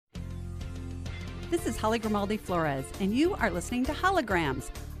This is Holly Grimaldi Flores, and you are listening to Holograms,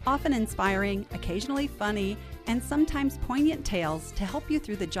 often inspiring, occasionally funny, and sometimes poignant tales to help you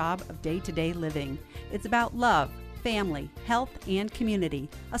through the job of day-to-day living. It's about love, family, health, and community.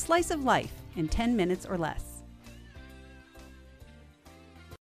 A slice of life in 10 minutes or less.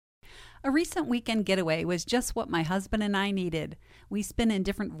 A recent weekend getaway was just what my husband and I needed. We spin in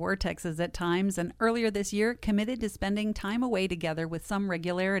different vortexes at times, and earlier this year committed to spending time away together with some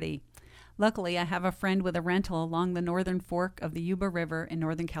regularity. Luckily, I have a friend with a rental along the northern fork of the Yuba River in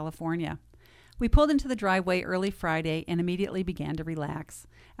Northern California. We pulled into the driveway early Friday and immediately began to relax.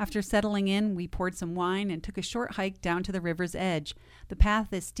 After settling in, we poured some wine and took a short hike down to the river's edge. The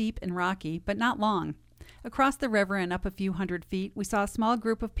path is steep and rocky, but not long. Across the river and up a few hundred feet, we saw a small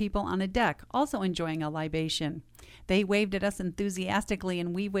group of people on a deck, also enjoying a libation. They waved at us enthusiastically,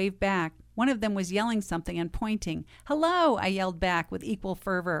 and we waved back. One of them was yelling something and pointing. "Hello!" I yelled back with equal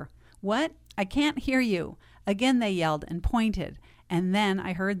fervor. "What? I can't hear you." Again they yelled and pointed, and then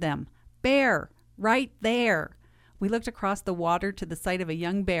I heard them. "Bear! Right there!" We looked across the water to the sight of a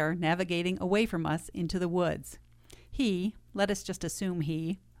young bear navigating away from us into the woods. He, let us just assume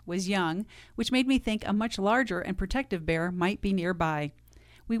he, was young, which made me think a much larger and protective bear might be nearby.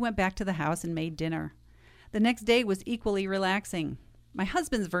 We went back to the house and made dinner. The next day was equally relaxing. My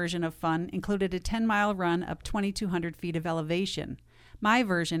husband's version of fun included a 10-mile run up 2,200 feet of elevation. My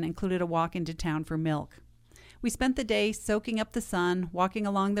version included a walk into town for milk. We spent the day soaking up the sun, walking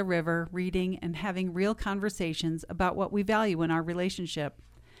along the river, reading, and having real conversations about what we value in our relationship.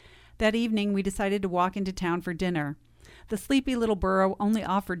 That evening, we decided to walk into town for dinner. The sleepy little borough only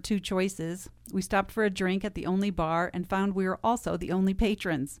offered 2 choices. We stopped for a drink at the only bar and found we were also the only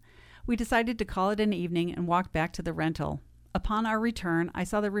patrons. We decided to call it an evening and walked back to the rental. Upon our return, I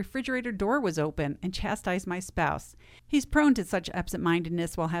saw the refrigerator door was open and chastised my spouse. He's prone to such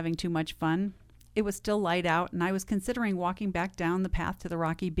absent-mindedness while having too much fun. It was still light out, and I was considering walking back down the path to the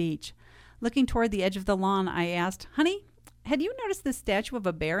rocky beach. Looking toward the edge of the lawn, I asked, "Honey, had you noticed this statue of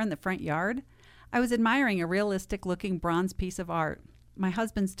a bear in the front yard?" I was admiring a realistic-looking bronze piece of art. My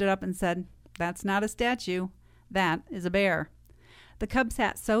husband stood up and said, "That's not a statue. That is a bear." The cub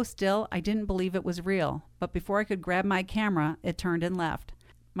sat so still I didn't believe it was real, but before I could grab my camera, it turned and left.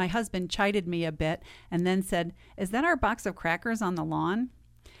 My husband chided me a bit and then said, "Is that our box of crackers on the lawn?"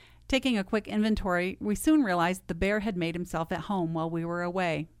 Taking a quick inventory, we soon realized the bear had made himself at home while we were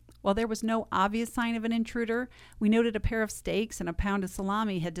away. While there was no obvious sign of an intruder, we noted a pair of steaks and a pound of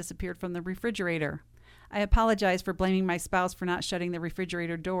salami had disappeared from the refrigerator. I apologized for blaming my spouse for not shutting the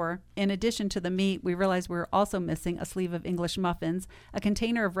refrigerator door. In addition to the meat, we realized we were also missing a sleeve of English muffins, a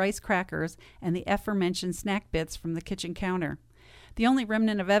container of rice crackers, and the aforementioned snack bits from the kitchen counter. The only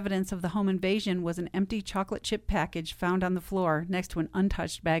remnant of evidence of the home invasion was an empty chocolate chip package found on the floor next to an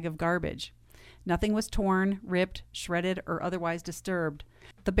untouched bag of garbage. Nothing was torn, ripped, shredded, or otherwise disturbed.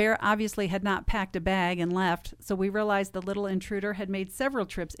 The bear obviously had not packed a bag and left, so we realized the little intruder had made several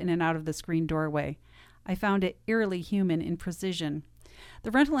trips in and out of the screen doorway. I found it eerily human in precision. The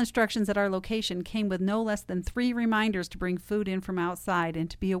rental instructions at our location came with no less than 3 reminders to bring food in from outside and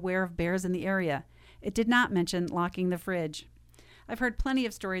to be aware of bears in the area. It did not mention locking the fridge. I've heard plenty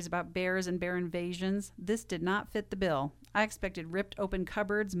of stories about bears and bear invasions. This did not fit the bill. I expected ripped open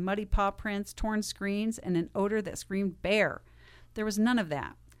cupboards, muddy paw prints, torn screens, and an odor that screamed bear. There was none of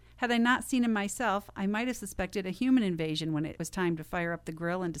that. Had I not seen him myself, I might have suspected a human invasion when it was time to fire up the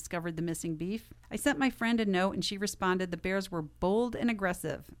grill and discovered the missing beef. I sent my friend a note and she responded the bears were bold and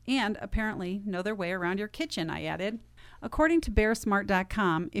aggressive and apparently know their way around your kitchen, I added. According to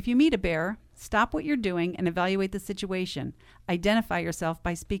bearsmart.com, if you meet a bear, stop what you're doing and evaluate the situation. Identify yourself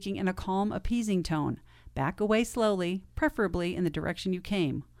by speaking in a calm, appeasing tone. Back away slowly, preferably in the direction you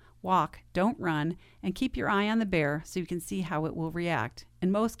came. Walk, don't run, and keep your eye on the bear so you can see how it will react.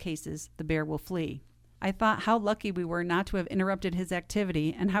 In most cases, the bear will flee. I thought how lucky we were not to have interrupted his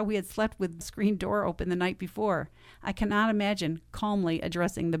activity and how we had slept with the screen door open the night before. I cannot imagine calmly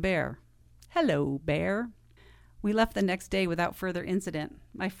addressing the bear. "Hello, bear." We left the next day without further incident.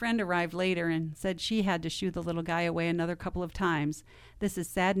 My friend arrived later and said she had to shoo the little guy away another couple of times. This is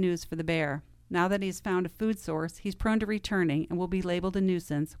sad news for the bear. Now that he's found a food source, he's prone to returning and will be labeled a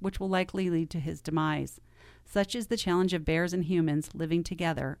nuisance, which will likely lead to his demise. Such is the challenge of bears and humans living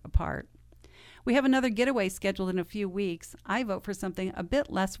together apart. We have another getaway scheduled in a few weeks. I vote for something a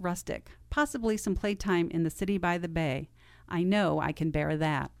bit less rustic, possibly some playtime in the city by the bay. I know I can bear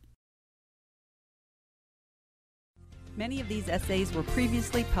that. Many of these essays were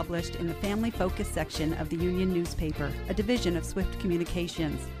previously published in the Family Focus section of the Union newspaper, a division of Swift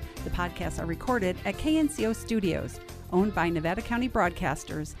Communications. The podcasts are recorded at KNCO Studios, owned by Nevada County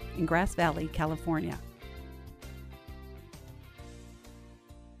Broadcasters in Grass Valley, California.